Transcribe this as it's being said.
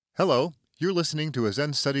Hello, you're listening to a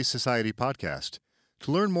Zen Studies Society podcast.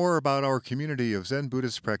 To learn more about our community of Zen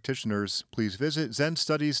Buddhist practitioners, please visit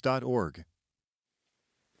zenstudies.org.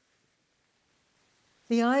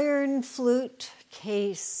 The Iron Flute,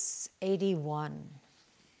 Case 81.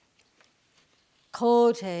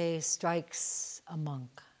 Kotei strikes a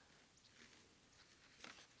monk.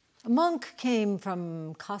 A monk came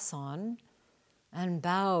from Kasan and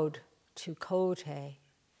bowed to Kotei.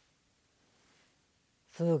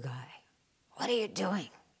 Fugai, what are you doing?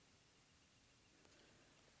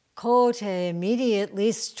 Kotei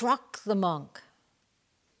immediately struck the monk.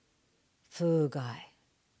 Fugai,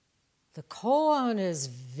 the koan is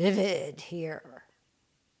vivid here.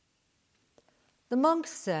 The monk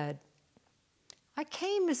said, I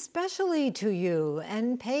came especially to you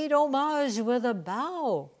and paid homage with a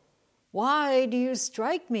bow. Why do you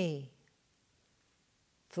strike me?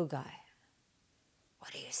 Fugai,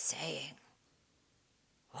 what are you saying?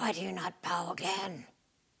 Why do you not bow again?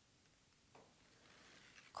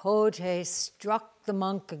 Kotei struck the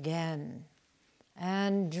monk again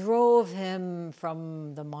and drove him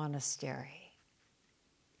from the monastery.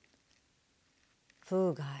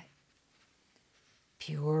 Fugai,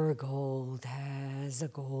 pure gold has a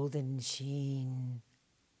golden sheen.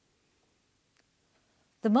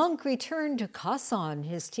 The monk returned to Kasan,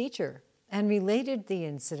 his teacher, and related the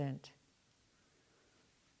incident.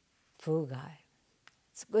 Fugai,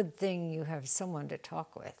 it's a good thing you have someone to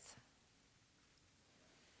talk with.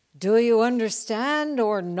 Do you understand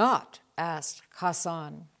or not? Asked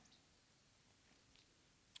Kasan.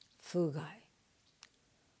 Fugai,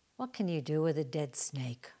 what can you do with a dead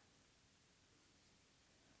snake?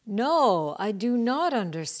 No, I do not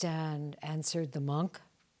understand, answered the monk.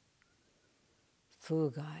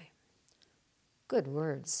 Fugai, good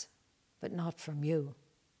words, but not from you.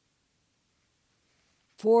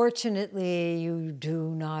 Fortunately, you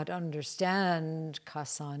do not understand,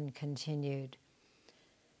 Kasan continued.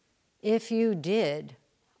 If you did,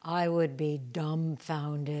 I would be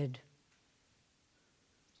dumbfounded.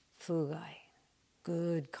 Fugai,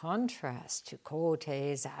 good contrast to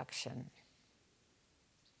Kotei's action.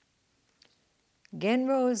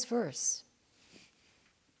 Genro's verse.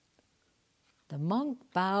 The monk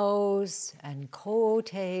bows and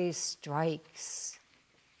Kotei strikes.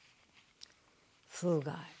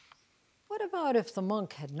 Fugai, what about if the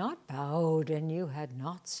monk had not bowed and you had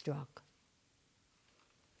not struck?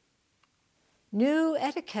 New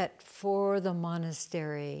etiquette for the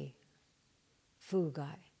monastery.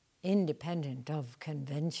 Fugai, independent of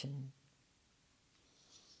convention.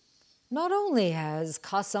 Not only has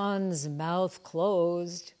Kasan's mouth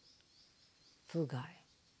closed, Fugai,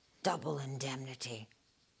 double indemnity.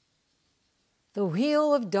 The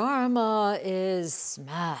wheel of Dharma is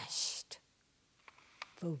smashed.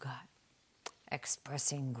 Fugai,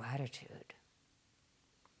 expressing gratitude.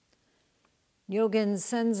 Nyogen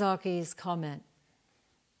Senzaki's comment.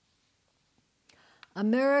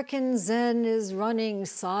 American Zen is running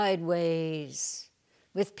sideways,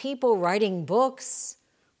 with people writing books,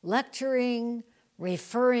 lecturing,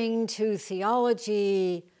 referring to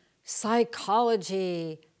theology,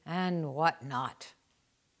 psychology, and whatnot.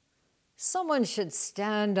 Someone should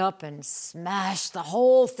stand up and smash the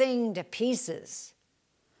whole thing to pieces.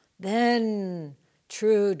 Then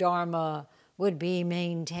true Dharma would be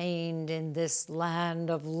maintained in this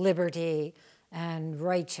land of liberty and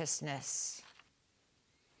righteousness.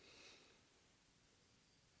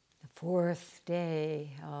 The fourth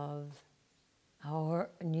day of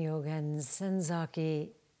our Nyogen Senzaki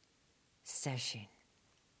session.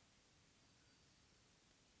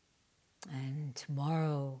 And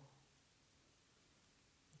tomorrow,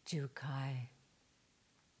 Jukai.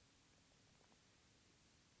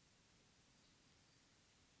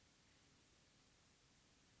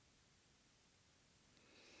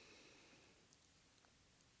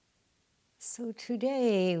 So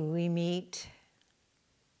today we meet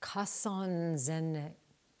Kasan Zen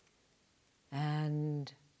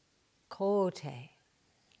and Kotei.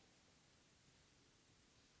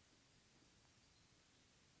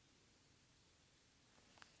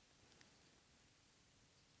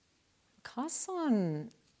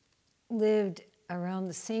 Kasan lived around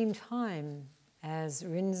the same time as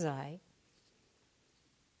Rinzai.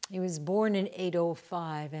 He was born in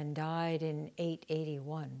 805 and died in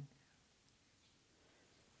 881.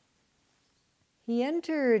 He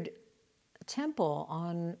entered a temple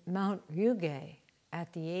on Mount Ryuge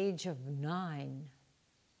at the age of 9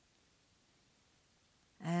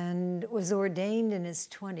 and was ordained in his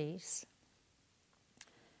 20s.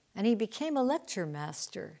 And he became a lecture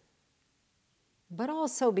master, but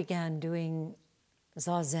also began doing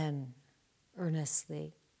zazen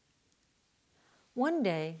earnestly. One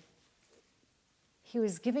day, he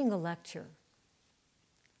was giving a lecture,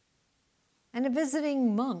 and a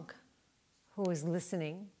visiting monk who was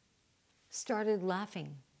listening started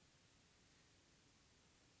laughing.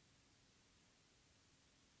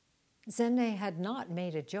 Zende had not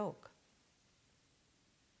made a joke.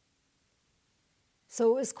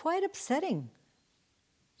 So it was quite upsetting,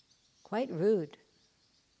 quite rude.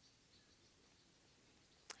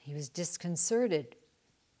 He was disconcerted.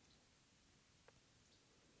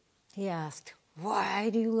 He asked, "Why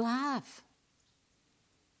do you laugh?"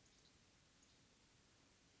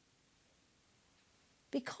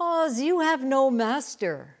 "Because you have no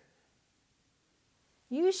master.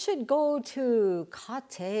 You should go to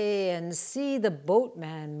Kate and see the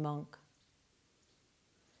boatman monk.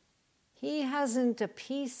 He hasn't a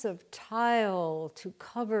piece of tile to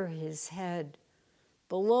cover his head.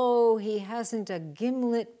 Below, he hasn't a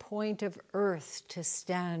gimlet point of earth to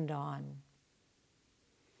stand on."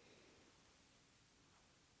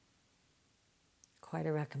 Quite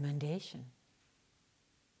a recommendation.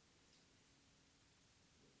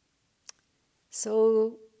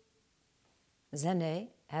 So Zende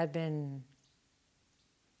had been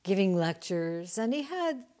giving lectures, and he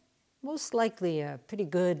had most likely a pretty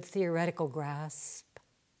good theoretical grasp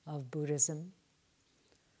of Buddhism.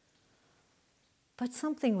 But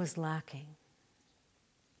something was lacking.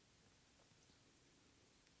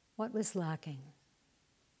 What was lacking?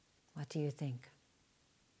 What do you think?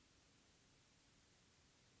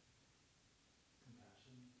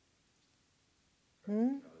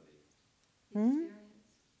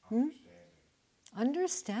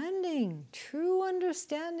 Understanding, true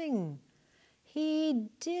understanding. He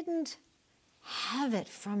didn't have it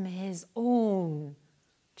from his own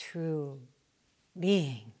true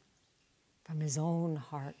being, from his own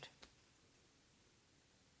heart.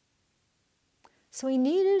 So he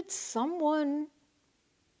needed someone,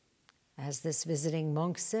 as this visiting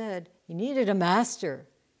monk said, he needed a master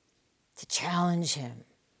to challenge him,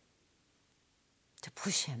 to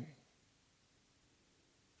push him.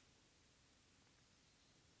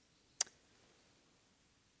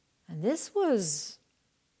 And this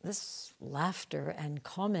laughter and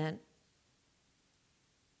comment,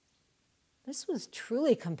 this was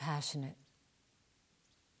truly compassionate.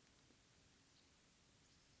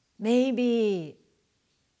 Maybe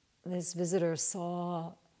this visitor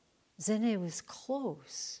saw Zende was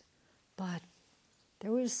close, but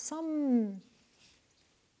there was some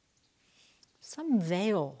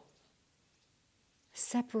veil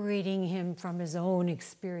separating him from his own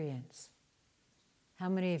experience. How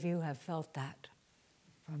many of you have felt that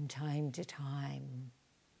from time to time?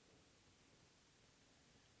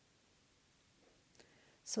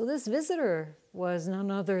 So this visitor was none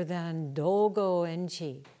other than Dogo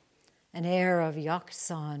Enchi, an heir of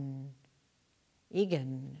Yaksan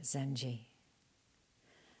Igen Zenji.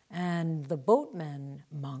 And the boatman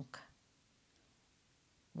monk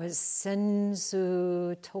was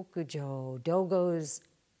Sensu Tokujo, Dogo's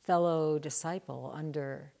fellow disciple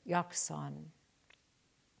under Yaksan.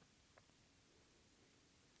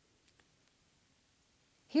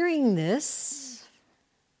 Hearing this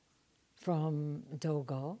from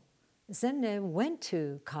Dogo, Zende went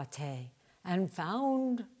to Kate and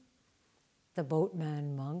found the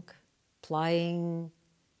boatman monk plying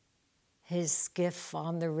his skiff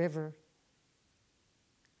on the river.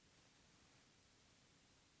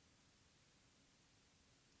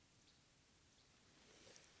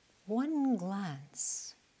 One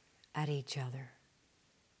glance at each other.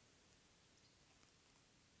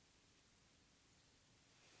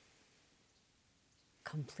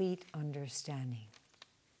 Complete understanding.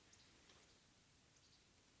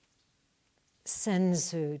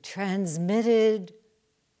 Sensu transmitted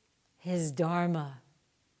his dharma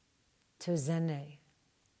to Zende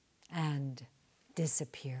and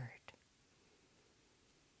disappeared.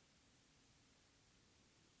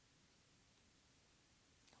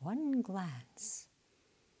 One glance.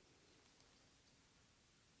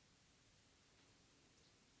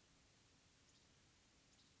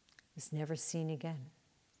 Was never seen again.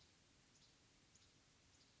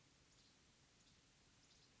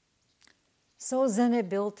 So Zende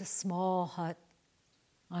built a small hut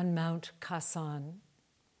on Mount Kasan,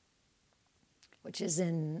 which is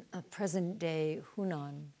in present-day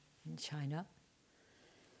Hunan in China.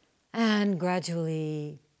 And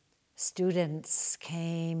gradually, students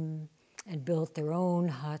came and built their own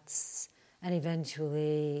huts, and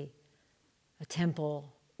eventually a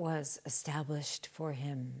temple was established for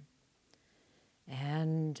him.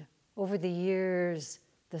 And over the years,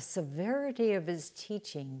 the severity of his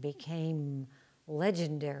teaching became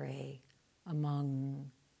legendary among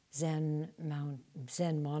Zen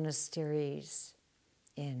monasteries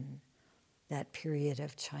in that period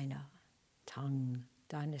of China, Tang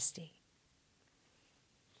Dynasty.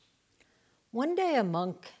 One day a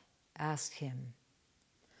monk asked him,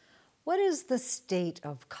 "What is the state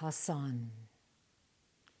of Kasan?"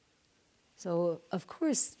 So, of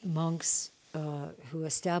course, monks who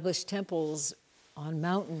established temples on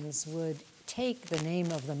mountains would take the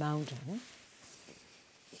name of the mountain.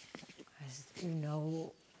 As you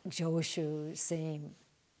know, Joshu, same.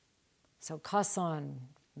 So Kasan,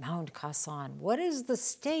 Mount Kasan. What is the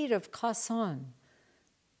state of Kasan?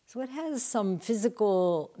 So it has some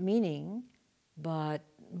physical meaning, but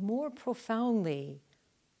more profoundly,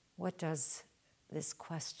 what does this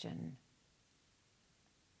question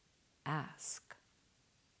ask?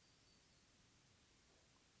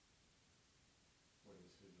 What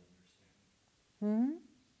is his understanding?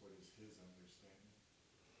 What is his understanding?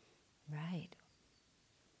 Right.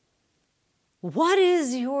 What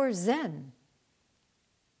is your Zen?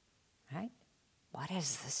 Right? What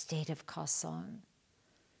is the state of Kasan?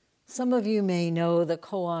 Some of you may know the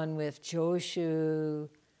koan with Joshu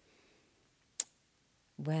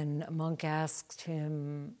when a monk asked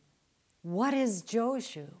him, "What is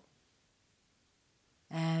Joshu?"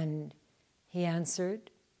 And he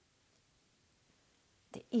answered,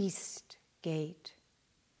 "The east gate,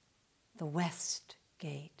 the west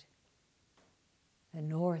gate, the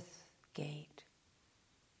north gate,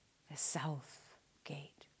 the south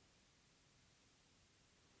gate."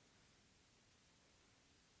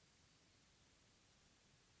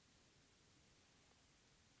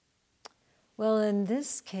 Well, in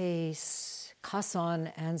this case, Kasan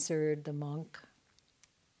answered the monk,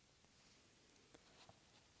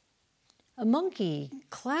 "A monkey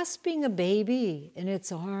clasping a baby in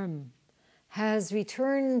its arm has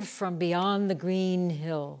returned from beyond the green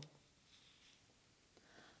hill.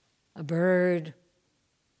 A bird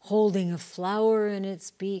holding a flower in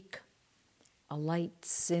its beak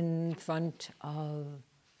alights in front of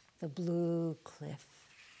the blue cliff."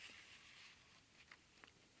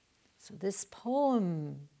 So this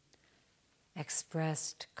poem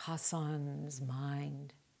expressed Kasan's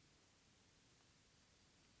mind.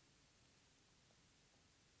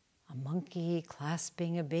 A monkey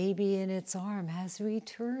clasping a baby in its arm has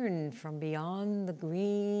returned from beyond the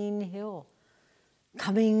green hill,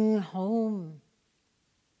 coming home,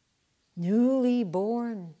 newly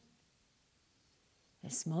born.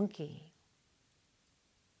 This monkey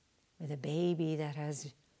with a baby that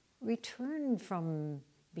has returned from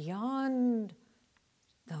beyond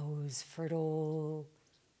those fertile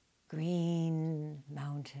green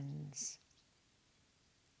mountains.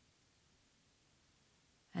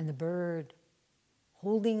 And the bird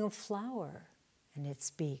holding a flower in its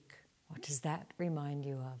beak. What does that remind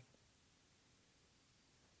you of?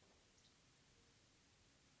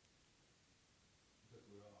 The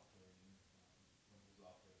Buddha offering, when he was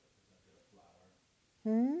offered, presented a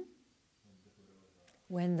flower.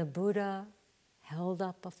 When the Buddha held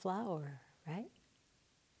up a flower, right?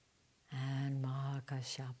 And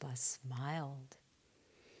Mahakashyapa smiled.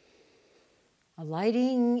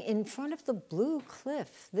 Alighting in front of the blue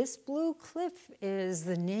cliff. This blue cliff is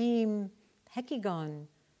the name Hekigon.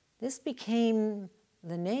 This became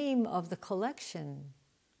the name of the collection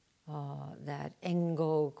that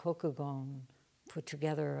Engo Kokugon put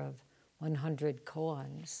together of 100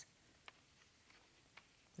 koans.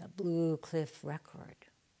 The Blue Cliff Record.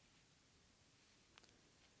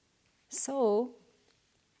 So,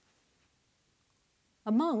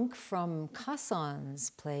 a monk from Kasan's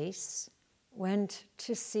place went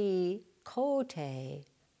to see Kote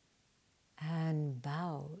and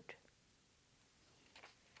bowed.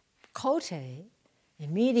 Kote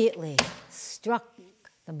immediately struck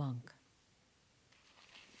the monk.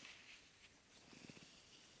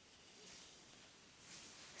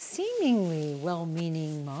 Seemingly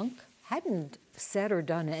well-meaning monk hadn't said or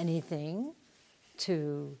done anything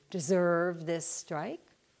to deserve this strike.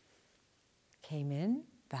 Came in,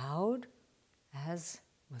 bowed, as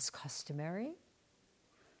was customary.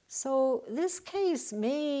 So this case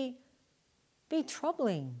may be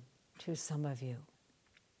troubling to some of you.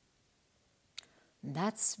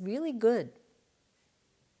 That's really good.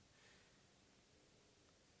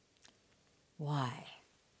 Why?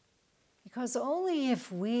 Because only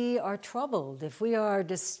if we are troubled, if we are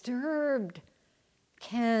disturbed,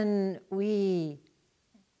 can we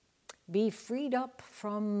be freed up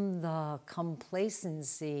from the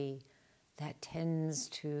complacency that tends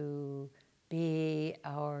to be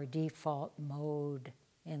our default mode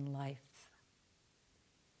in life.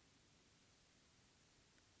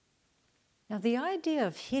 Now, the idea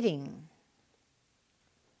of hitting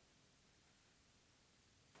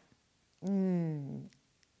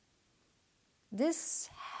this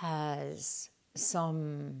has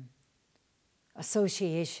some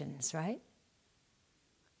associations, right?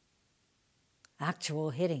 Actual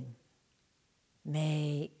hitting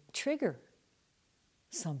may trigger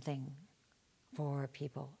something for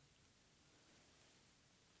people.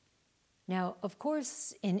 Now, of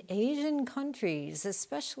course, in Asian countries,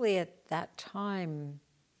 especially at that time,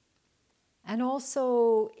 and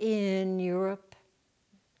also in Europe,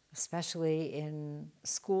 especially in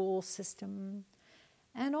school system,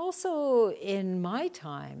 and also in my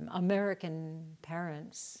time, American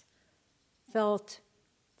parents felt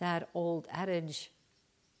that old adage,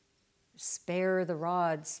 spare the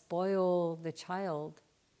rod, spoil the child,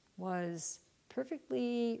 was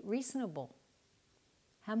perfectly reasonable.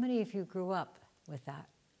 How many of you grew up with that?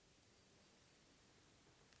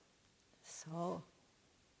 So,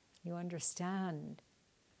 you understand.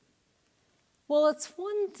 Well, it's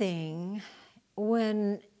one thing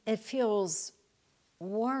when it feels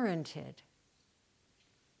warranted,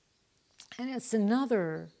 and it's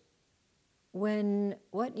another when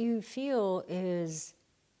what you feel is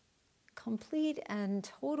complete and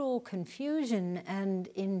total confusion and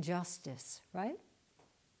injustice, right?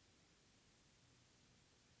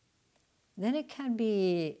 Then it can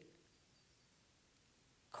be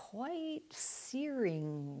quite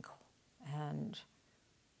searing and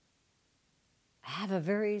have a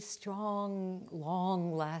very strong,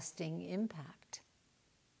 long-lasting impact.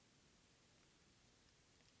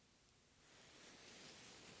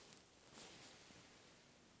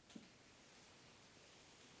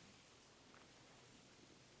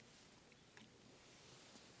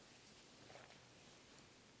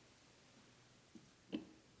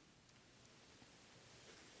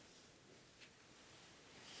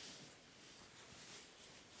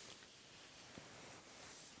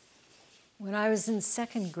 When I was in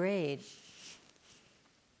second grade,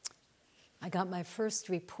 I got my first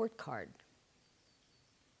report card.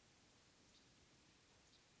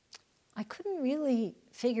 I couldn't really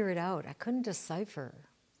figure it out. I couldn't decipher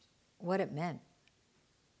what it meant.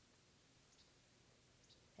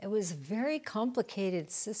 It was a very complicated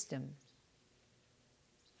system.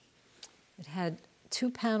 It had 2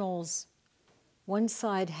 panels. One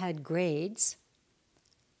side had grades,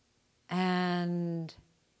 and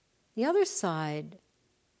the other side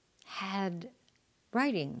had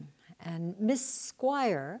writing. And Miss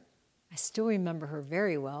Squire, I still remember her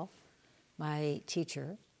very well, my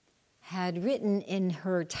teacher, had written in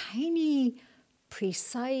her tiny,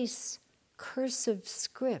 precise, cursive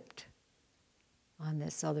script on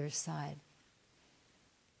this other side.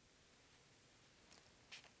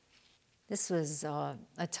 This was a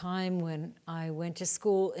time when I went to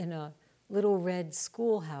school in a little red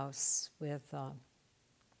schoolhouse with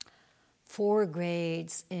 4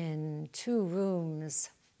 grades in 2 rooms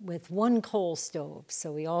with 1 coal stove.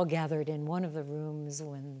 So we all gathered in one of the rooms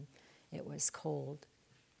when it was cold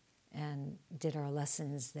and did our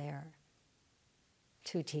lessons there.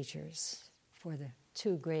 2 teachers for the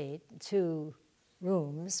 2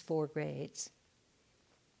 rooms, 4 grades.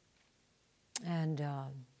 And a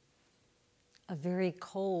very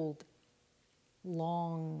cold,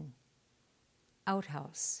 long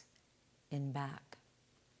outhouse in back.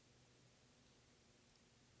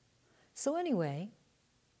 So anyway,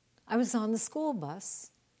 I was on the school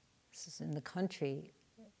bus. This is in the country,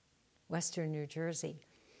 western New Jersey.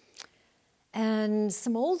 And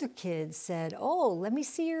some older kids said, "Oh, let me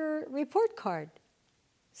see your report card."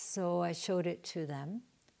 So I showed it to them.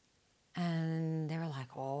 And they were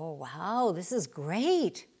like, "Oh, wow, this is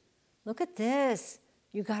great. Look at this.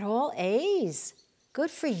 You got all A's.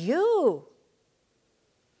 Good for you."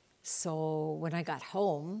 So when I got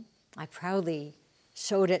home, I proudly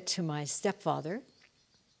showed it to my stepfather.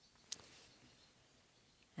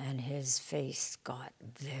 And his face got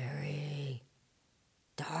very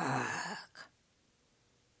dark.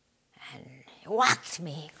 And he whacked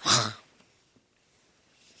me.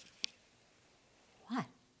 What?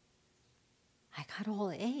 I got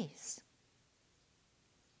all A's.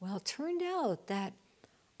 Well, it turned out that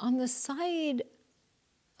on the side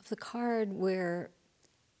of the card where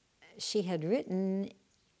she had written,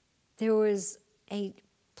 there was a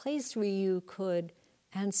place where you could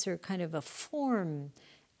answer kind of a form.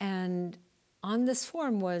 And on this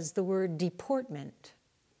form was the word deportment.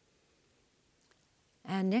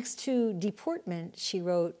 And next to deportment, she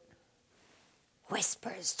wrote,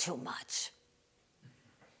 "Whispers too much."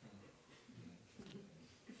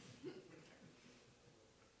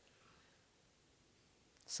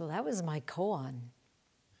 So that was my koan.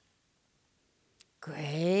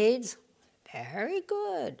 Grades, very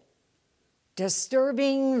good.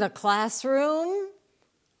 disturbing the classroom,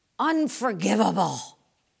 unforgivable.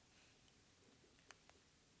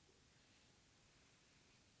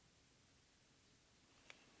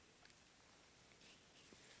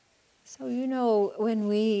 So, when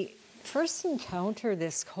we first encounter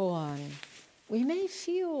this koan, we may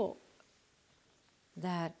feel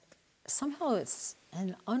that somehow it's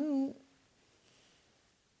an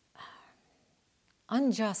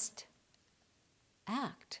unjust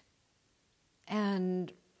act.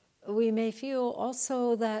 And we may feel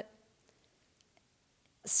also that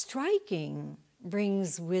striking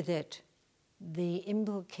brings with it the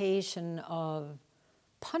implication of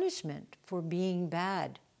punishment for being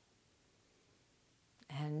bad.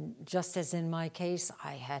 And just as in my case,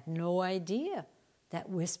 I had no idea that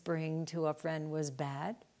whispering to a friend was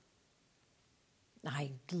bad.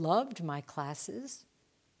 I loved my classes.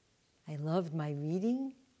 I loved my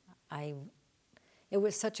reading. It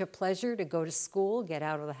was such a pleasure to go to school, get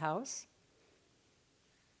out of the house.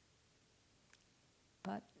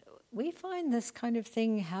 But we find this kind of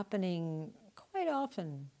thing happening quite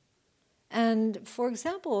often. And for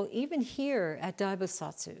example, even here at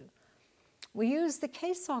Daibosatsu, we use the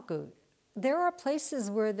keisaku. There are places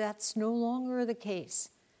where that's no longer the case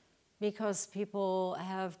because people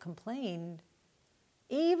have complained,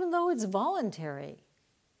 even though it's voluntary,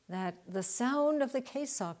 that the sound of the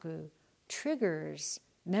keisaku triggers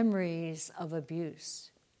memories of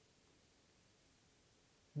abuse.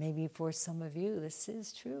 Maybe for some of you this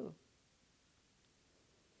is true.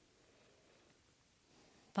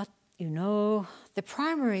 But the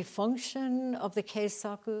primary function of the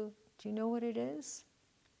keisaku, do you know what it is?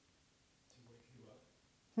 To wake you up.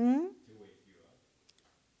 To wake you up.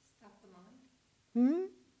 Stop the mind.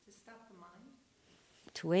 To stop the mind.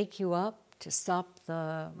 To wake you up, to stop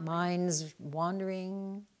the mind's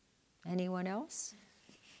wandering. Anyone else?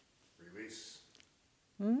 Release.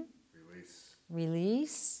 Release.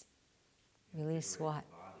 Release? Release what?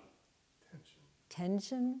 Body.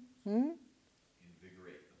 Tension?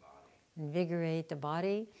 Invigorate the body. Invigorate the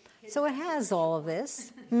body. So it has all of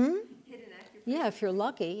this. Hidden acupressure. Yeah, if you're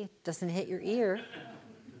lucky, it doesn't hit your ear.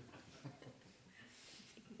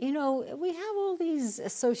 We have all these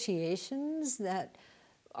associations that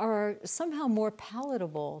are somehow more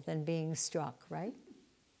palatable than being struck, right?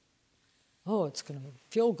 Oh, it's going to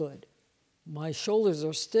feel good. My shoulders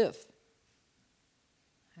are stiff.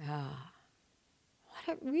 Yeah.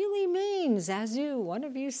 What it really means, as one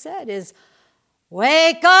of you said, is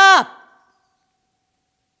wake up!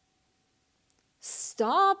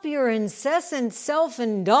 Stop your incessant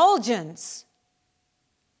self-indulgence.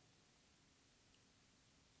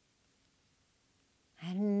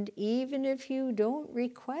 And even if you don't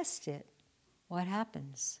request it, what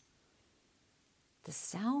happens? The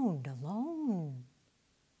sound alone,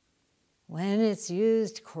 when it's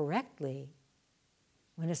used correctly,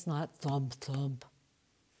 when it's not thump, thump,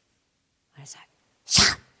 when it's like,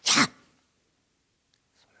 shah, shah,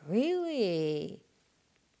 really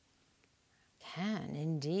can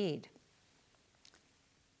indeed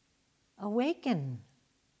awaken.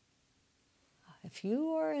 If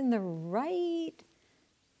you are in the right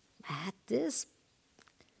at this,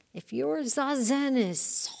 if your zazen is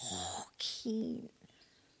so keen,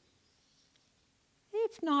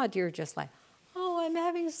 if not, you're just like, oh, I'm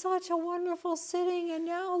having such a wonderful sitting, and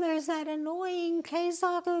now there's that annoying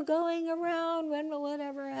keisaku going around. When will it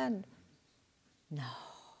ever end? No.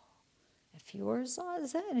 If your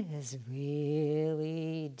zazen is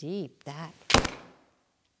really deep, that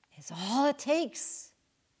is all it takes.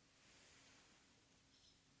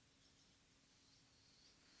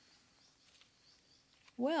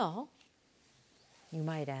 Well, you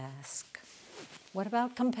might ask, what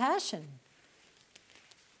about compassion?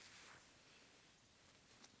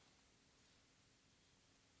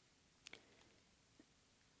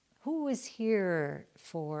 Who was here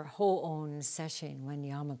for Ho-On session when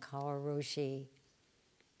Yamakawa Roshi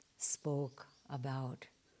spoke about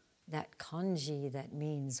that kanji that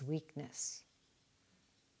means weakness?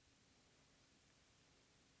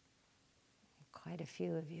 Quite a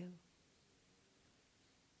few of you.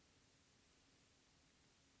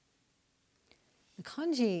 The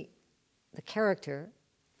kanji, the character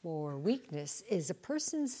for weakness, is a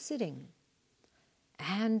person sitting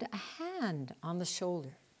and a hand on the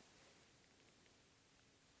shoulder.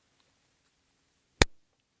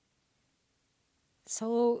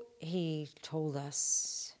 So he told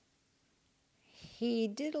us, he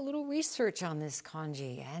did a little research on this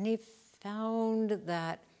kanji, and he found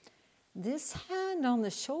that this hand on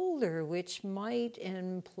the shoulder, which might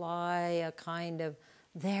imply a kind of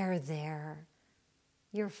there,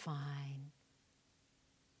 you're fine.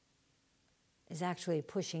 is actually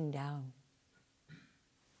pushing down.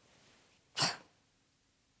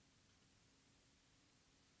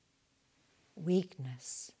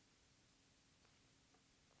 Weakness.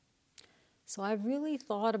 So I've really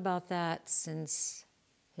thought about that since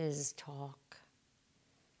his talk.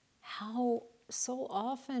 How so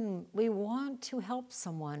often we want to help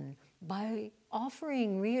someone by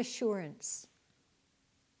offering reassurance.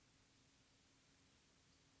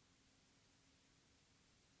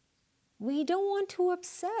 We don't want to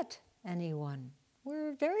upset anyone.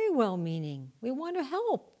 We're very well-meaning. We want to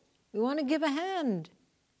help. We want to give a hand.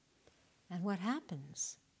 And what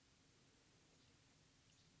happens?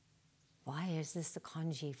 Why is this the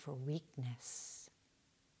kanji for weakness?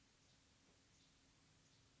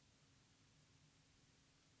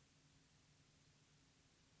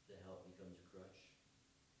 The help becomes a crutch.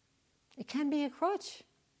 It can be a crutch.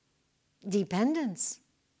 Dependence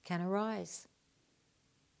can arise.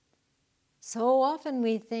 So often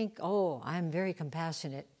we think, oh, I'm very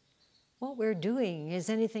compassionate. What we're doing is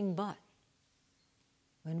anything but.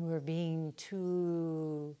 When we're being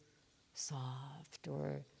too soft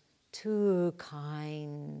or too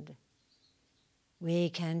kind, we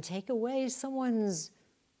can take away someone's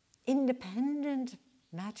independent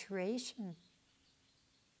maturation.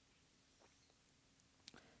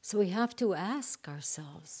 So we have to ask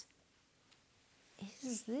ourselves,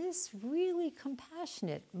 is this really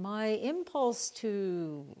compassionate? My impulse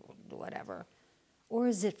to whatever, or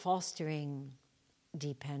is it fostering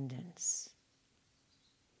dependence?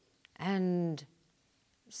 And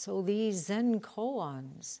so these Zen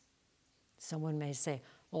koans, someone may say,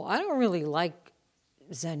 well, I don't really like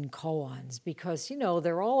Zen koans because,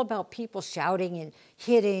 they're all about people shouting and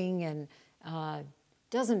hitting and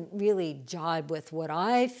doesn't really jibe with what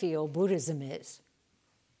I feel Buddhism is.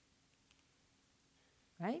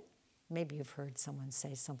 Right? Maybe you've heard someone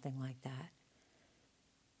say something like that.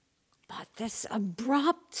 But this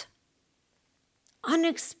abrupt,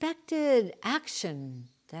 unexpected action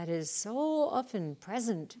that is so often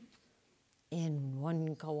present in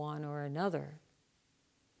one koan or another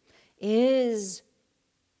is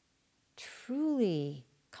truly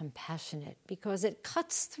compassionate because it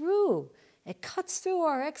cuts through. It cuts through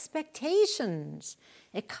our expectations.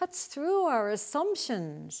 It cuts through our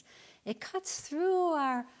assumptions. It cuts through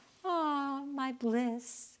our, my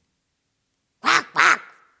bliss. Quack, quack.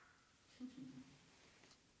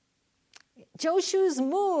 Joshu's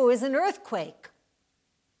moo is an earthquake.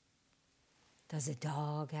 Does a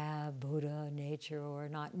dog have Buddha nature or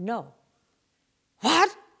not? No.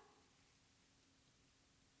 What?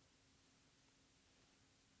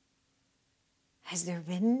 Has there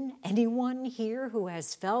been anyone here who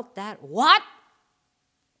has felt that? What?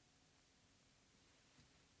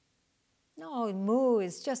 No, moo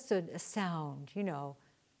is just a sound,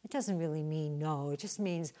 It doesn't really mean no. It just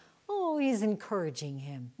means, oh, he's encouraging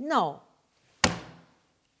him. No.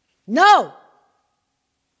 No!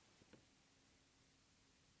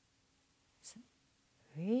 It's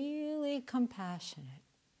really compassionate.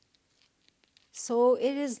 So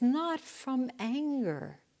it is not from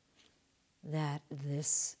anger that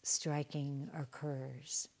this striking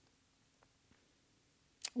occurs.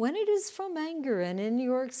 When it is from anger, and in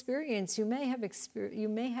your experience, you may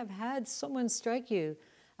have had someone strike you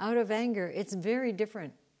out of anger, it's very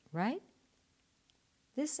different, right?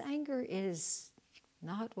 This anger is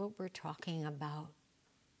not what we're talking about.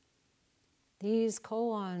 These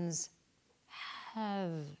koans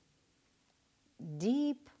have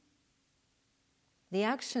deep, the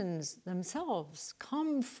actions themselves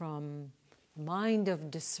come from the mind of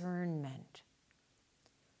discernment,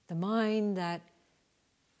 the mind that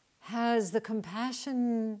has the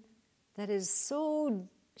compassion that is so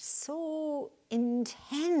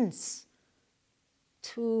intense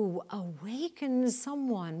to awaken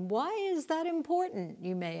someone. Why is that important,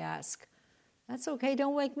 you may ask? That's okay,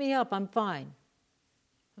 don't wake me up, I'm fine.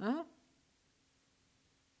 Huh?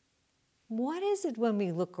 What is it when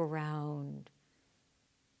we look around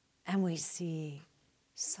and we see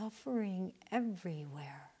suffering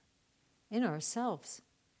everywhere, in ourselves,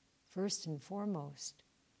 first and foremost?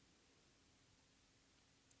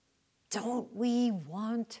 Don't we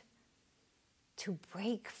want to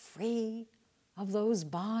break free of those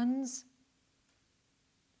bonds?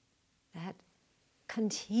 That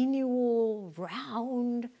continual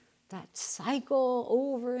round, that cycle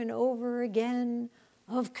over and over again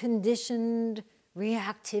of conditioned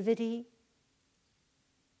reactivity?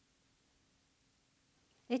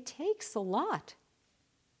 It takes a lot,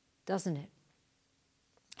 doesn't it?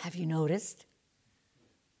 Have you noticed?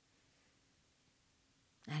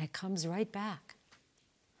 And it comes right back.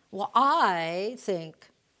 Well, I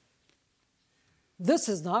think This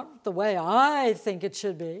is not the way I think it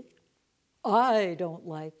should be. I don't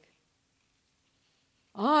like.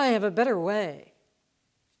 I have a better way.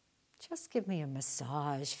 Just give me a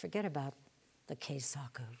massage. Forget about the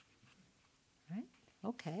Keisaku. Right?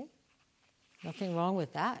 Okay. Nothing wrong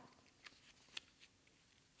with that.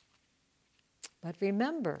 But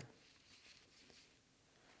remember,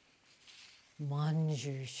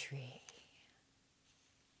 Manjushri,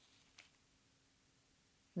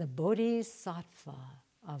 the Bodhisattva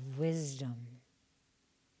of wisdom,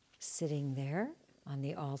 sitting there on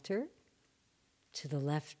the altar to the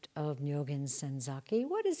left of Nyogen Senzaki.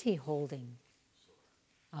 What is he holding?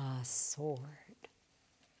 A sword.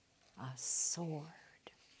 A sword.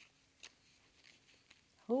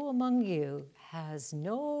 Who among you has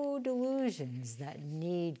no delusions that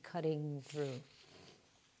need cutting through?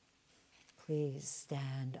 Please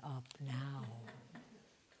stand up now.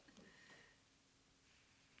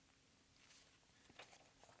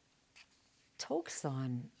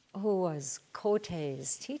 Toksan, who was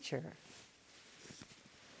Kotei's teacher.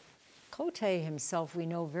 Kotei himself we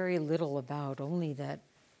know very little about, only that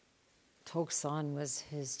Toksan was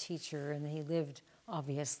his teacher and he lived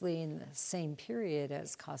obviously in the same period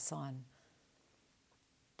as Kasan.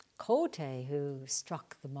 Kotei, who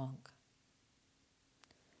struck the monk,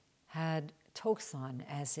 had Toksan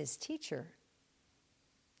as his teacher.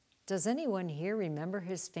 Does anyone here remember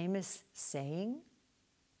his famous saying?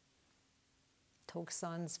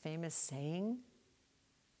 Toksan's famous saying?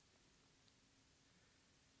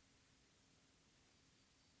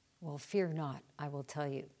 Well, fear not, I will tell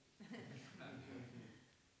you.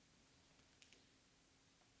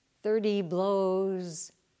 30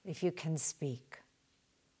 blows if you can speak.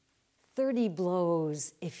 30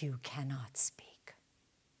 blows if you cannot speak.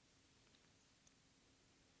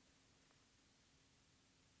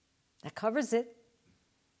 That covers it.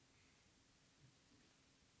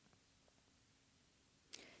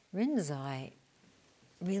 Rinzai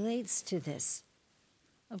relates to this.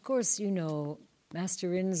 Of course, you know, Master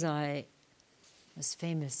Rinzai was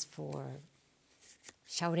famous for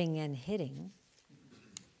shouting and hitting.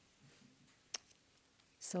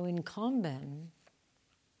 So in Kanben,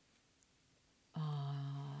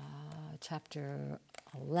 chapter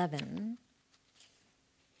 11,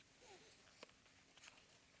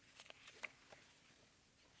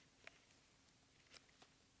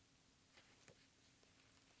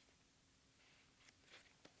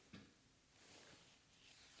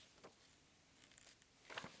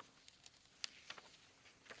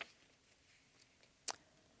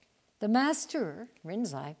 the master,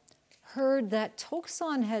 Rinzai, heard that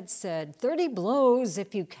Toksan had said, 30 blows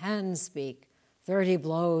if you can speak, 30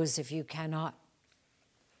 blows if you cannot.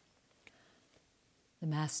 The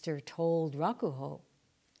master told Rakuho,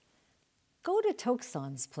 go to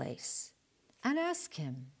Toksan's place and ask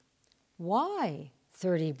him, why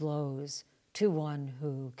 30 blows to one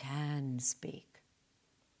who can speak?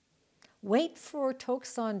 Wait for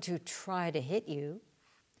Toksan to try to hit you,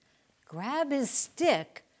 grab his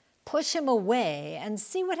stick, push him away, and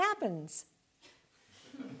see what happens.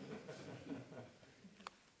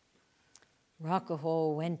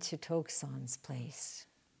 Rakuho went to Toksan's place.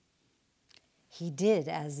 He did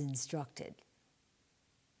as instructed.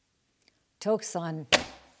 Toksan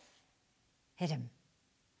hit him.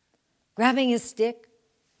 Grabbing his stick,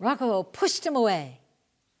 Rakuho pushed him away.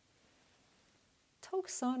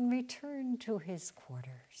 Toksan returned to his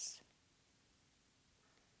quarters.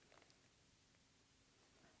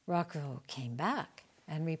 Rakuho came back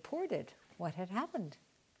and reported what had happened.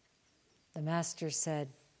 The master said,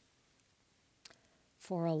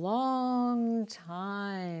 for a long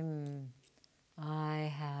time,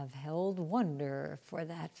 I have held wonder for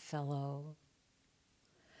that fellow.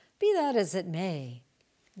 Be that as it may,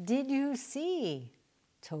 did you see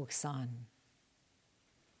Toksan?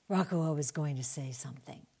 Rakuho was going to say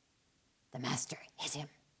something. The master hit him.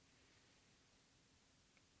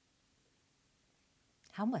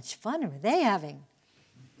 How much fun were they having?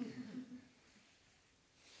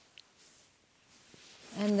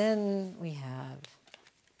 And then we have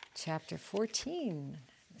chapter 14,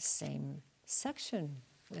 the same section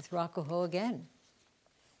with Rakuho again.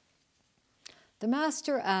 The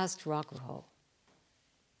master asked Rakuho,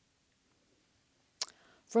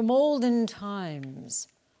 from olden times,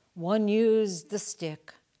 one used the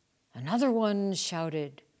stick, another one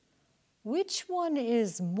shouted. Which one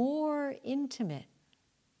is more intimate?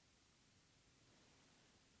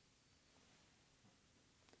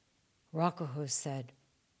 Rakuho said,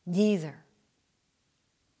 neither.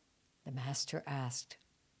 The master asked,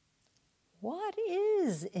 what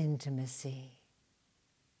is intimacy?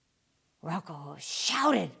 Rakuho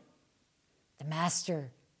shouted. The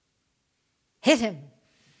master hit him.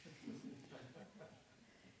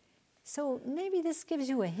 So maybe this gives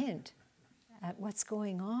you a hint at what's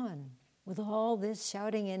going on with all this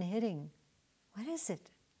shouting and hitting. What is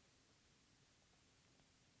it?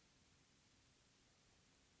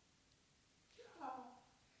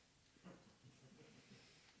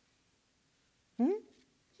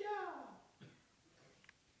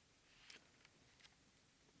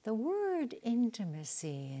 The word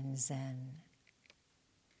intimacy in Zen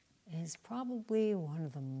is probably one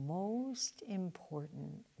of the most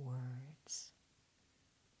important words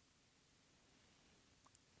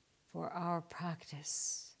for our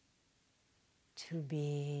practice to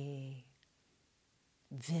be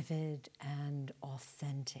vivid and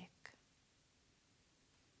authentic.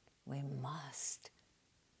 We must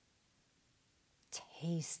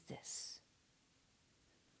taste this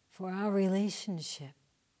for our relationship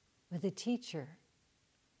with a teacher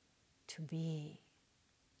to be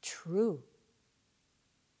true.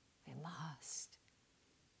 We must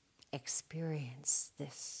experience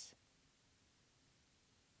this.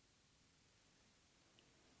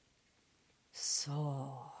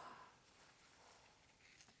 So,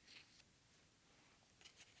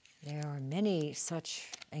 there are many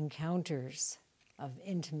such encounters of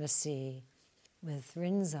intimacy with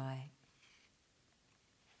Rinzai.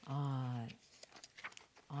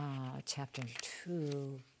 Chapter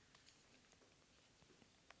 2.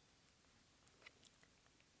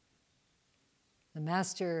 The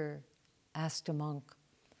master asked a monk,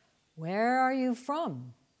 "Where are you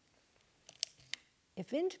from?"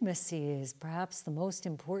 If intimacy is perhaps the most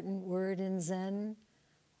important word in Zen,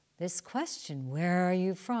 this question, "Where are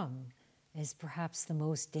you from?" is perhaps the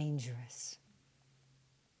most dangerous.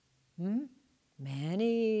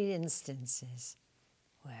 Many instances,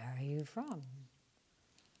 "Where are you from?"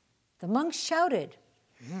 The monk shouted.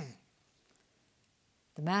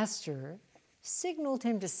 The master signaled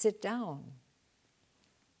him to sit down.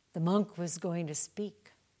 The monk was going to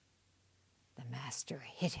speak. The master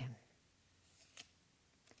hit him.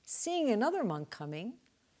 Seeing another monk coming,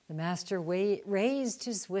 the master raised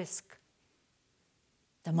his whisk.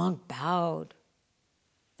 The monk bowed.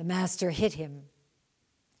 The master hit him.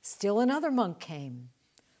 Still another monk came.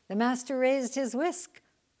 The master raised his whisk.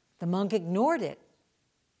 The monk ignored it.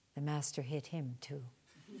 The master hit him too.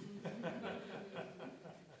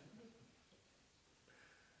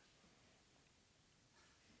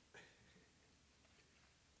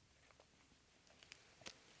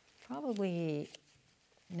 Probably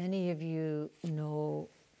many of you know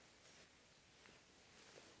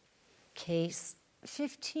case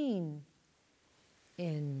 15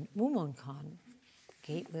 in Mumonkan,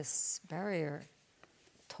 Gateless Barrier,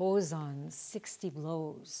 Tozan, 60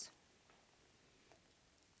 blows.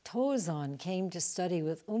 Tozan came to study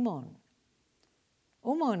with Umon.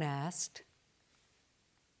 Umon asked,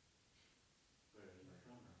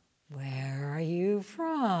 "Where are you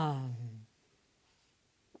from?"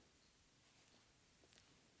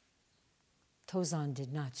 Tozan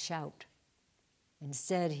did not shout.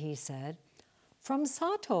 Instead, he said, "From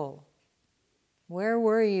Sato." "Where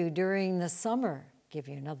were you during the summer?" Give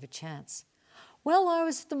you another chance. "Well, I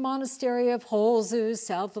was at the monastery of Holzu,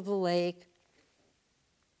 south of the lake."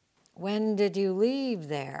 "When did you leave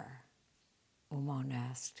there?" Umon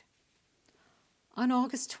asked. "On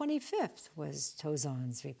August 25th, was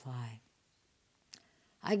Tozan's reply.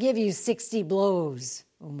 "I give you 60 blows,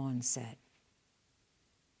 Umon said.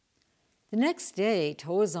 The next day,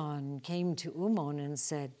 Tozan came to Umon and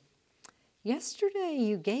said, "Yesterday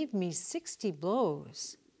you gave me 60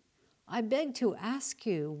 blows. I beg to ask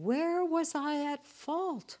you, where was I at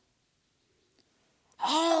fault?"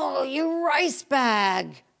 "Oh, you rice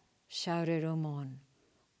bag!" shouted Umon.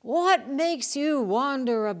 "What makes you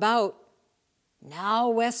wander about, now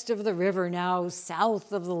west of the river, now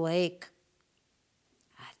south of the lake?"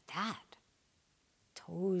 At that,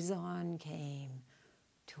 Tozan came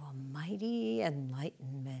to a mighty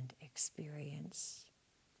enlightenment experience.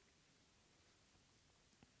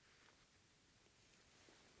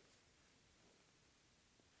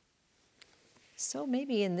 So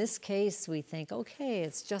maybe in this case we think, okay,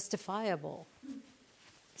 it's justifiable,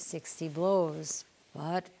 60 blows,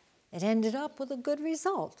 but it ended up with a good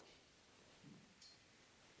result.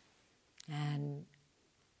 And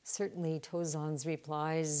certainly Tozan's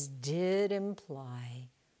replies did imply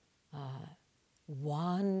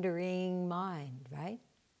wandering mind, right?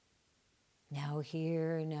 Now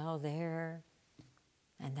here, now there,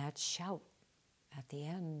 and that shout at the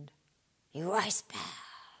end, "You rice bag!"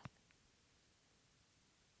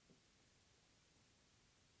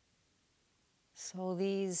 So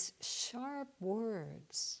these sharp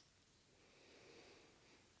words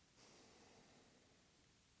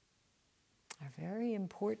very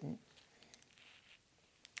important,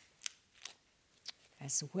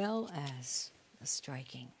 as well as the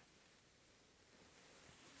striking.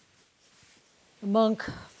 The monk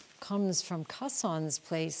comes from Kason's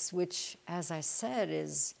place, which, as I said,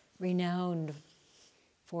 is renowned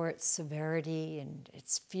for its severity and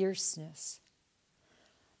its fierceness.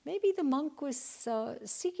 Maybe the monk was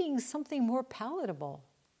seeking something more palatable.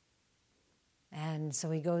 And so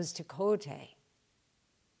he goes to Kote.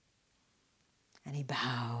 And he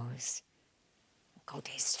bows. Kote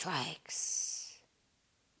strikes.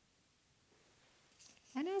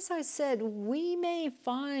 And as I said, we may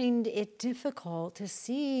find it difficult to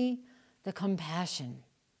see the compassion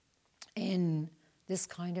in this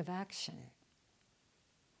kind of action,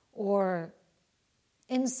 or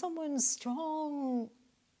in someone's strong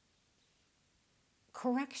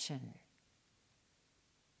correction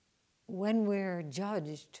when we're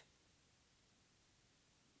judged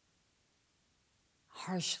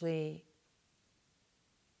harshly.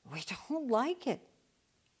 We don't like it.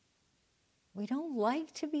 We don't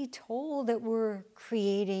like to be told that we're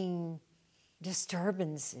creating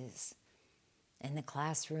disturbances in the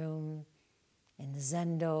classroom, in the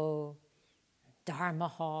Zendo, Dharma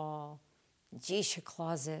hall, Jisha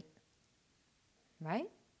closet, right?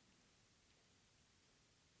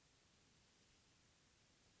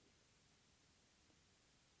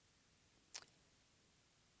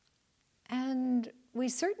 And we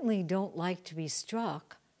certainly don't like to be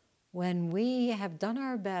struck when we have done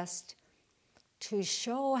our best to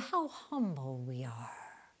show how humble we are.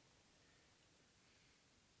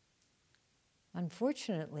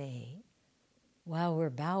 Unfortunately, while we're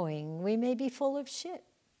bowing, we may be full of shit.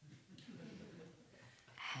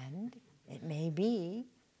 And it may be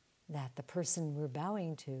that the person we're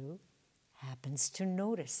bowing to happens to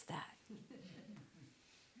notice that.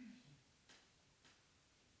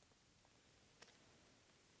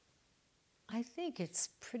 I think it's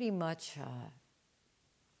pretty much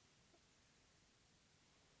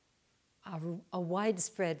a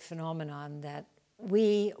widespread phenomenon that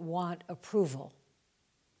we want approval.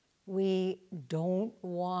 We don't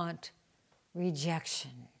want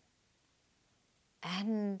rejection.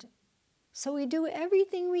 And so we do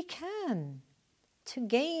everything we can to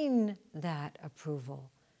gain that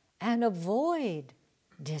approval and avoid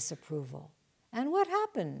disapproval. And what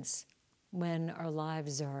happens when our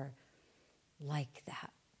lives are like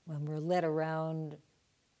that? When we're led around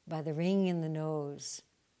by the ring in the nose,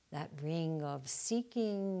 that ring of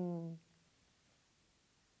seeking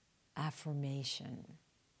affirmation,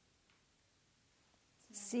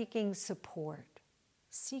 seeking support,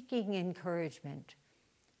 seeking encouragement,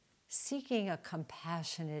 seeking a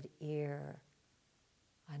compassionate ear,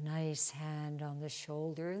 a nice hand on the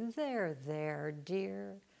shoulder. There,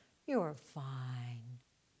 dear, you're fine.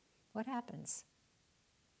 What happens?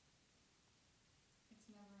 It's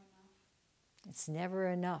never enough. It's never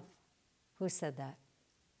enough. Who said that?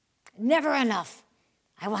 Never enough.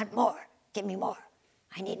 I want more. Give me more.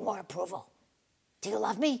 I need more approval. Do you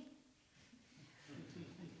love me?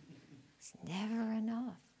 It's never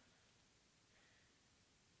enough.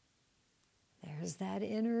 There's that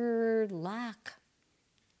inner lack.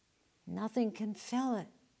 Nothing can fill it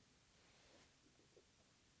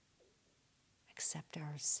except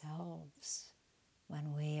ourselves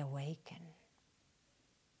when we awaken.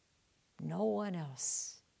 No one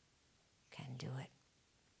else can do it.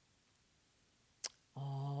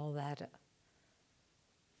 All that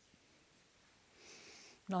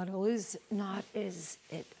not only is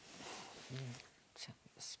it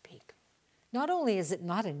not only is it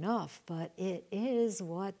not enough, but it is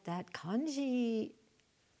what that kanji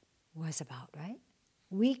was about, right?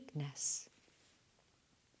 Weakness.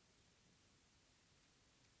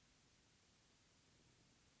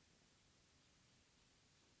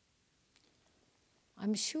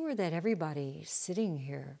 I'm sure that everybody sitting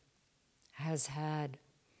here has had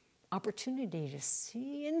opportunity to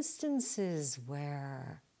see instances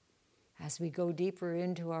where, as we go deeper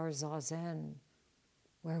into our zazen,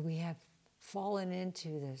 where we have fallen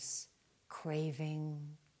into this craving,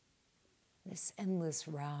 this endless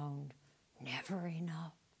round, never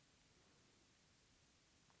enough.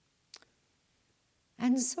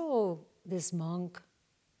 And so this monk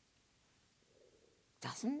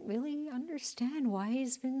doesn't really understand why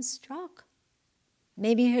he's been struck.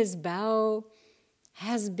 Maybe his bow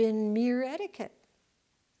has been mere etiquette.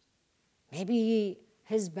 Maybe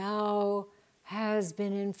his bow has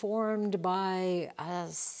been informed by a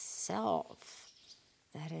self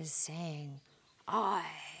that is saying, I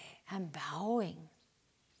am bowing.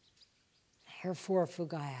 Therefore,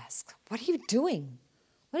 Fugai asks, what are you doing?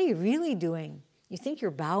 What are you really doing? You think you're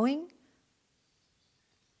bowing?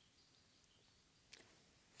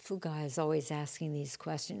 Fugai is always asking these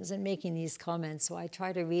questions and making these comments, so I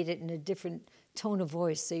try to read it in a different tone of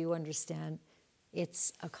voice so you understand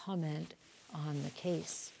it's a comment on the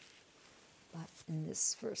case. But in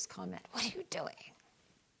this first comment, what are you doing?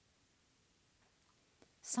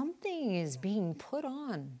 Something is being put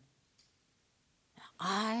on.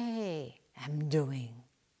 I am doing.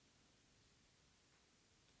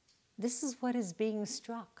 This is what is being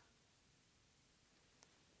struck.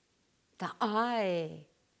 The I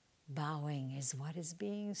bowing is what is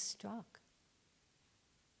being struck.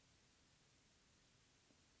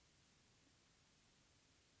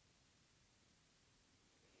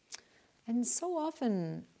 And so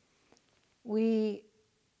often we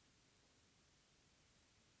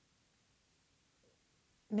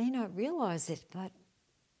may not realize it, but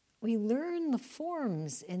we learn the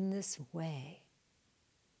forms in this way.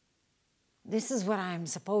 This is what I'm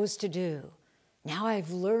supposed to do. Now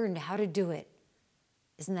I've learned how to do it.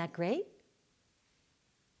 Isn't that great?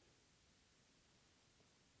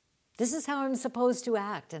 This is how I'm supposed to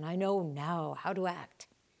act, and I know now how to act.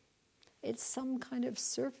 It's some kind of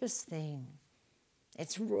surface thing.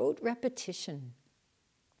 It's rote repetition.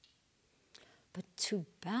 But to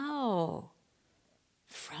bow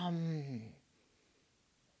from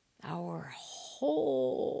our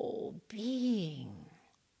whole being,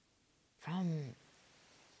 from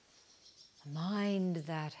a mind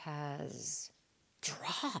that has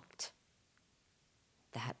dropped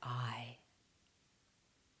that I.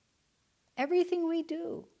 Everything we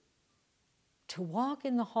do, to walk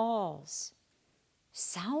in the halls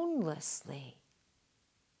soundlessly.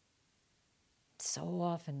 So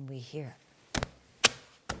often we hear,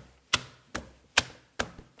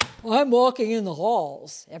 I'm walking in the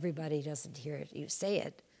halls. Everybody doesn't hear it. You say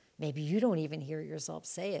it. Maybe you don't even hear yourself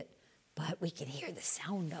say it, but we can hear the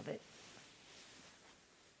sound of it.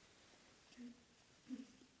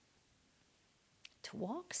 To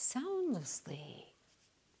walk soundlessly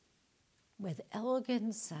with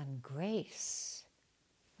elegance and grace,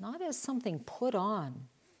 not as something put on,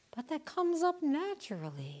 but that comes up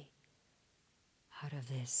naturally out of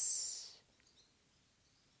this.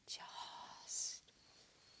 Just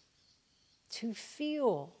to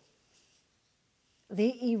feel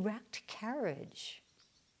the erect carriage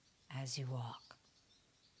as you walk.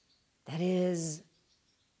 That is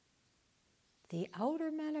the outer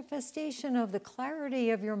manifestation of the clarity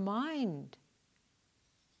of your mind.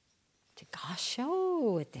 To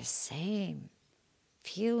gasho with this same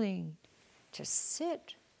feeling, to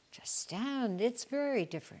sit, to stand, it's very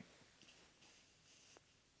different.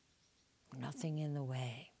 Nothing in the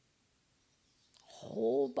way.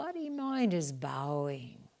 Whole body mind is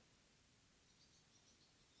bowing.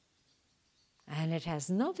 And it has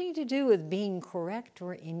nothing to do with being correct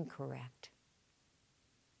or incorrect.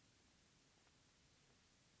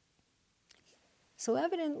 So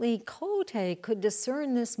evidently, Kote could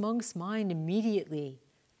discern this monk's mind immediately.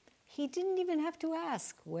 He didn't even have to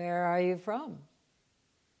ask, where are you from?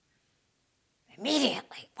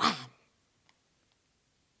 Immediately, wham!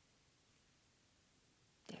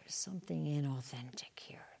 There's something inauthentic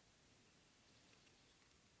here.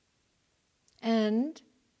 And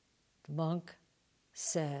the monk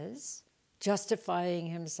says,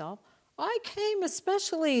 justifying himself, I came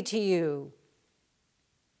especially to you.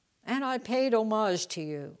 And I paid homage to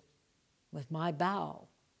you with my bow.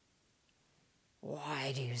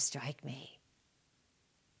 Why do you strike me?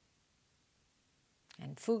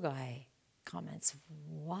 And Fugai comments,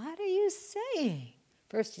 what are you saying?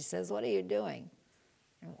 First he says, what are you doing?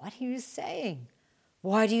 And what are you saying?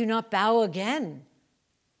 Why do you not bow again?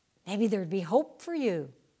 Maybe there'd be hope for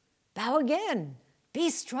you. Bow again.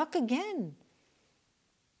 Be struck again.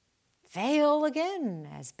 Fail again,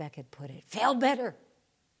 as Beckett put it. Fail better.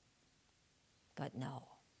 But no.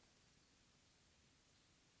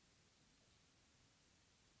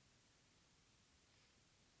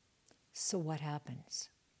 So what happens?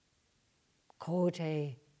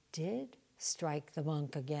 Kote did strike the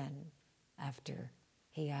monk again after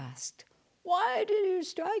he asked, why did you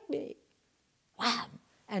strike me? Wham!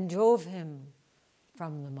 And drove him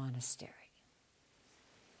from the monastery.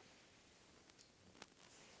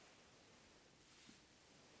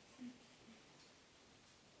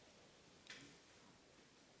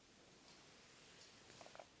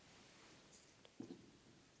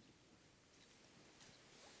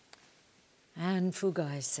 And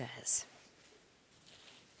Fugai says,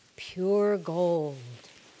 pure gold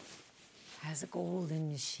has a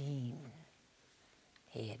golden sheen.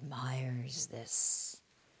 He admires this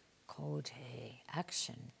Kote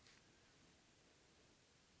action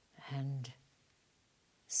and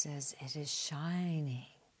says it is shining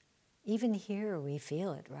Even here we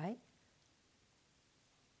feel it, right?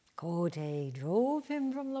 Kotei drove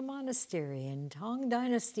him from the monastery in Tang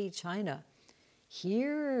Dynasty, China.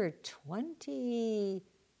 Here,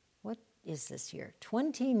 what is this year?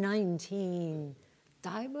 2019,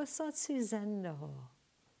 Daibosatsu Zendo.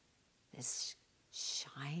 This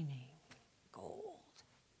shining gold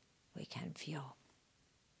we can feel.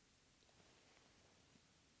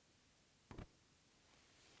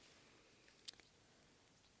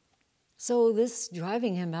 So this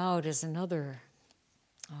driving him out is another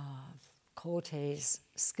Kotei's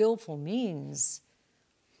skillful means,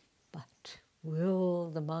 but will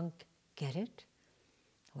the monk get it?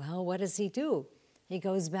 Well, what does he do? He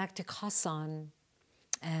goes back to Kasan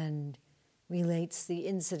and relates the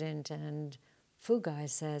incident, and Fugai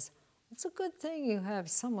says, it's a good thing you have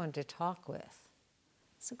someone to talk with.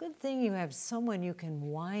 It's a good thing you have someone you can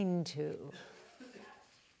whine to.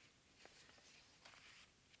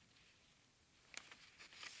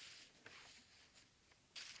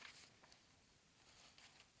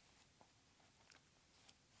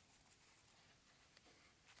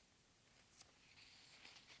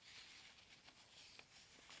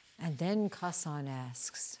 And then Kasan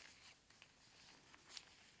asks,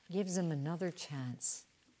 gives him another chance.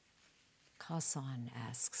 Kasan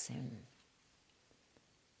asks him,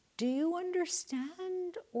 do you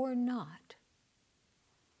understand or not?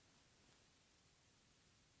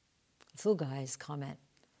 Fugai's comment,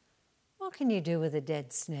 what can you do with a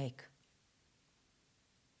dead snake?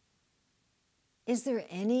 Is there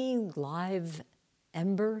any live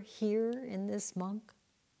ember here in this monk?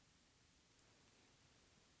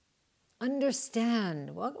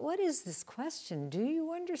 Understand. What is this question? Do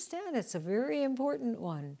you understand? It's a very important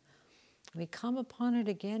one. We come upon it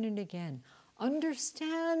again and again.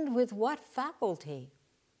 Understand with what faculty?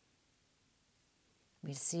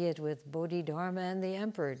 We see it with Bodhidharma and the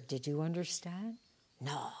emperor. Did you understand?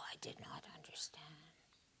 No, I did not understand.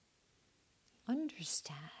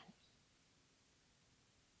 Understand.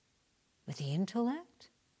 With the intellect?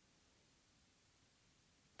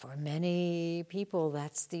 For many people,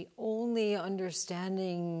 that's the only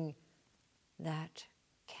understanding that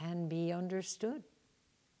can be understood.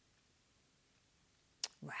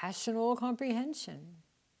 Rational comprehension.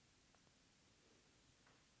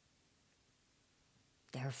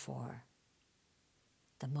 Therefore,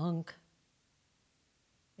 the monk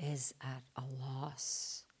is at a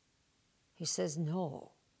loss. He says, no,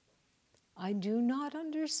 I do not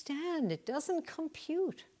understand. It doesn't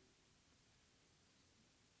compute.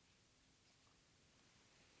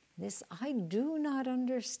 This I do not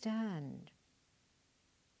understand.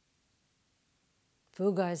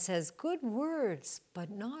 Fugai says, good words,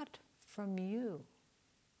 but not from you.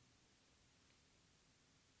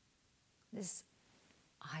 This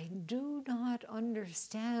I do not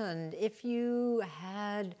understand. If you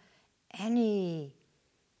had any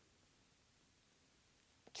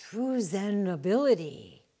true Zen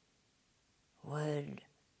ability, would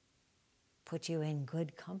put you in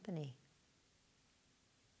good company.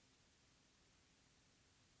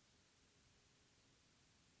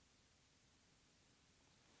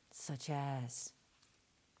 Such as,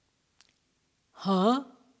 huh?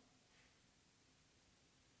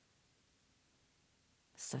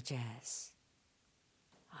 Such as,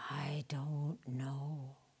 I don't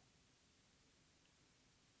know.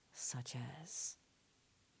 Such as,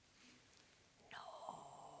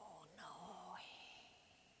 no knowing.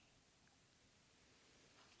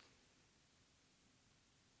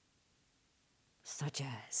 Such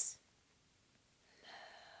as,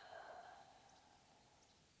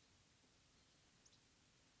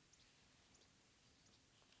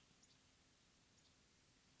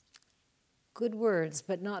 good words,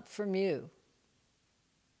 but not from you.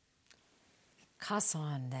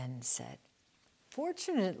 Kasan then said,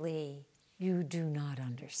 fortunately, you do not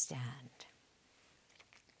understand.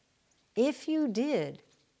 If you did,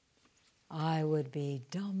 I would be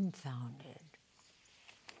dumbfounded.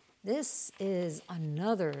 This is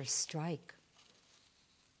another strike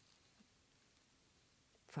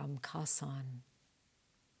from Kasan.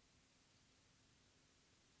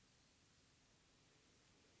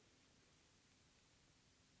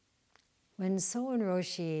 When Soen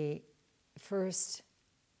Roshi first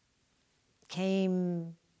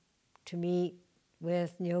came to meet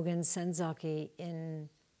with Nyogen Senzaki in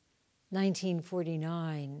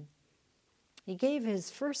 1949, he gave his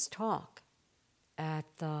first talk at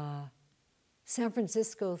the San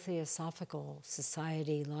Francisco Theosophical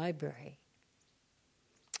Society Library.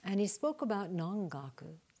 And he spoke about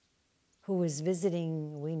Nangaku, who was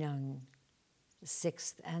visiting Huineng, the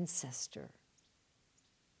sixth ancestor,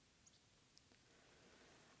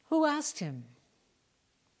 who asked him,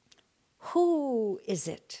 "Who is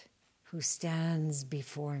it who stands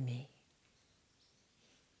before me?"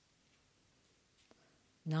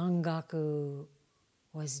 Nangaku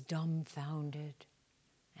was dumbfounded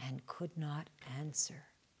and could not answer.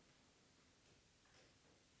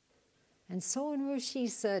 And Soen Roshi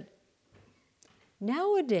said,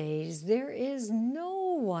 "Nowadays there is no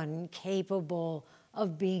one capable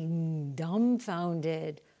of being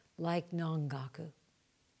dumbfounded like Nangaku.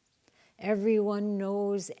 Everyone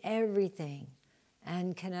knows everything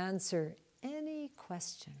and can answer any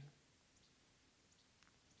question."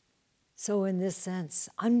 So in this sense,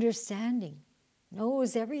 understanding,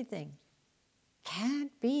 knows everything,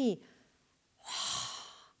 can't be,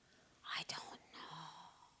 I don't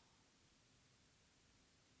know.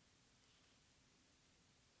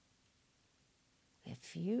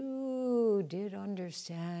 If you did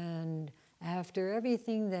understand after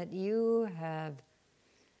everything that you have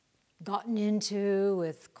gotten into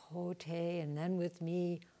with Kote and then with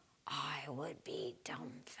me, I would be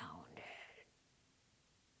dumbfounded.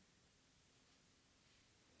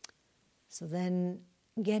 So then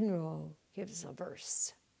Genro gives a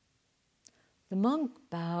verse. The monk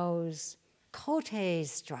bows, Kote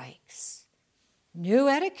strikes. New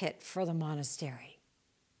etiquette for the monastery.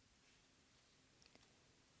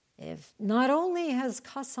 If not only has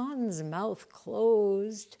Kasan's mouth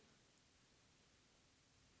closed,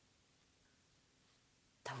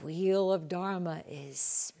 the wheel of Dharma is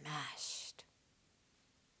smashed.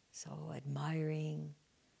 So admiring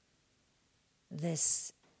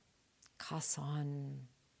this Kasan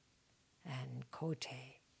and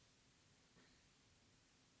Kote,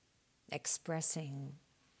 expressing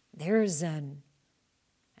their Zen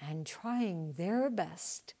and trying their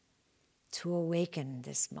best to awaken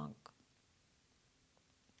this monk.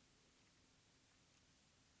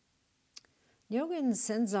 Nyogen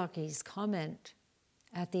Senzaki's comment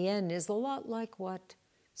at the end is a lot like what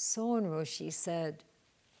Soen Roshi said.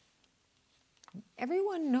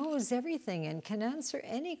 Everyone knows everything and can answer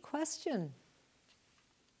any question.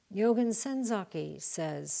 Nyogen Senzaki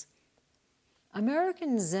says,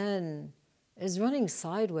 American Zen is running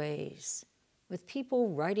sideways with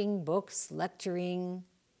people writing books, lecturing,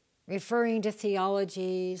 referring to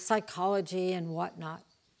theology, psychology, and whatnot.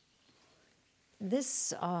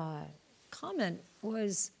 This comment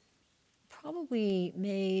was probably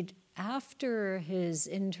made after his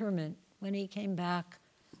interment when he came back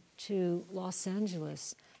to Los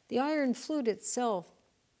Angeles. The iron flute itself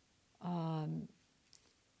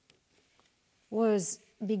was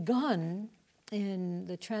begun in,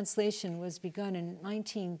 the translation was begun in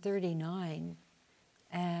 1939,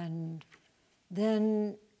 and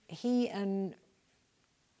then he and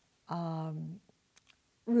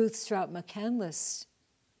Ruth Strout McCandless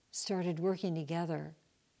started working together.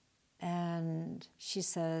 And she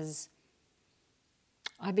says,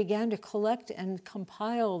 I began to collect and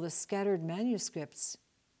compile the scattered manuscripts,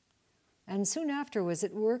 and soon after was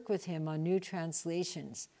at work with him on new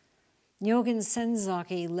translations. Nyogen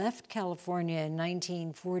Senzaki left California in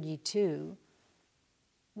 1942.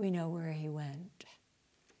 We know where he went.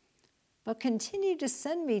 But continued to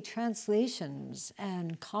send me translations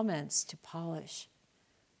and comments to polish.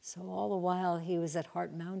 So all the while he was at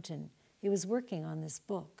Heart Mountain, he was working on this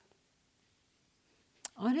book.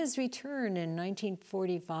 On his return in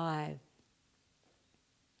 1945,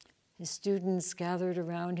 his students gathered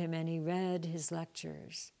around him and he read his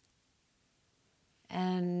lectures.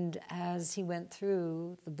 And as he went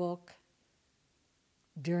through the book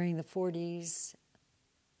during the 40s,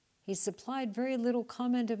 he supplied very little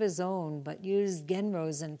comment of his own, but used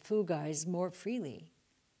Genro's and Fugai's more freely.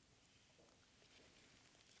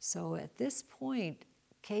 So at this point,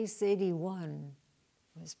 Case 81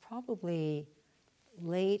 was probably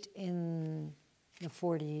late in the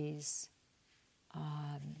 40s.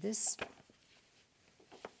 This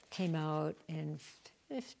came out in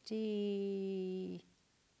 50,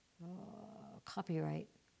 copyright,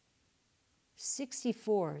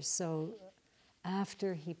 64, so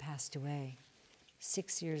after he passed away,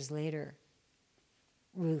 6 years later,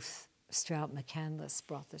 Ruth Strout McCandless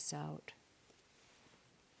brought this out.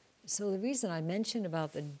 So the reason I mentioned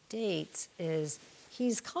about the dates is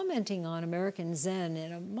he's commenting on American Zen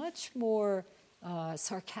in a much more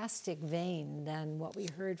sarcastic vein than what we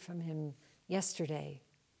heard from him yesterday.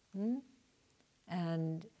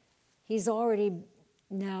 And he's already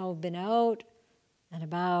now been out and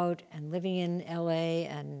about and living in LA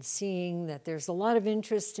and seeing that there's a lot of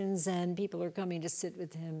interest in Zen. People are coming to sit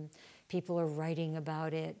with him. People are writing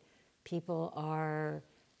about it. People are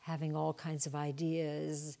having all kinds of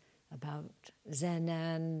ideas about Zen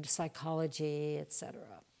and psychology, etc.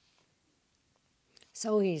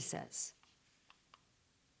 So he says,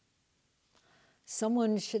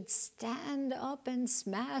 someone should stand up and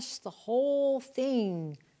smash the whole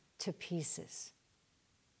thing to pieces.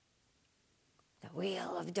 The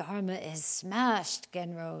wheel of Dharma is smashed,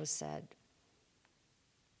 Genro said.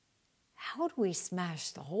 How do we smash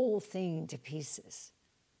the whole thing to pieces?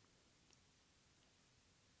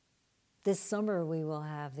 This summer we will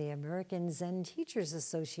have the American Zen Teachers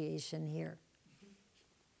Association here,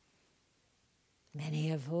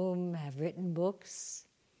 many of whom have written books,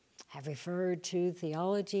 have referred to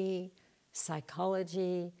theology,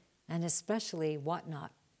 psychology, and especially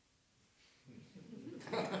whatnot.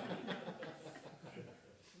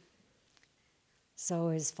 So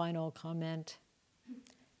his final comment,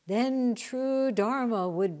 then true Dharma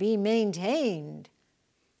would be maintained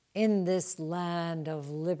in this land of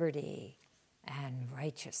liberty and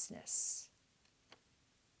righteousness.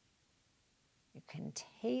 You can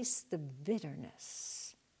taste the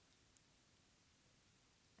bitterness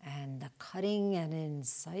and the cutting and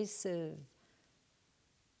incisive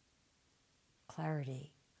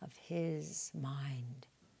clarity of his mind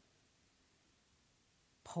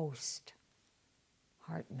post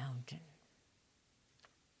Heart Mountain.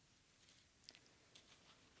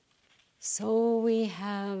 So we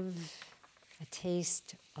have a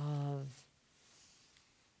taste of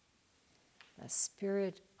the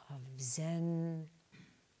spirit of Zen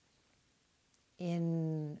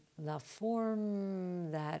in the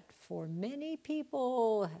form that for many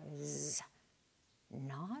people is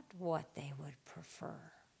not what they would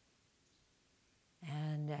prefer.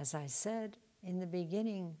 And as I said in the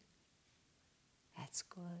beginning, that's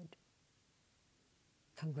good.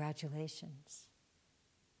 Congratulations.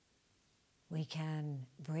 We can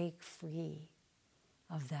break free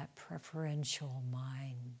of that preferential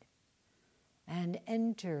mind and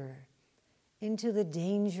enter into the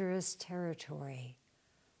dangerous territory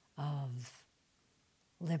of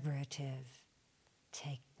liberative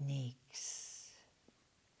techniques.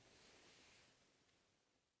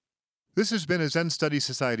 This has been a Zen Study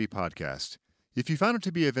Society podcast. If you found it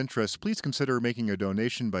to be of interest, please consider making a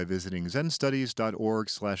donation by visiting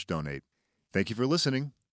zenstudies.org/donate. Thank you for listening.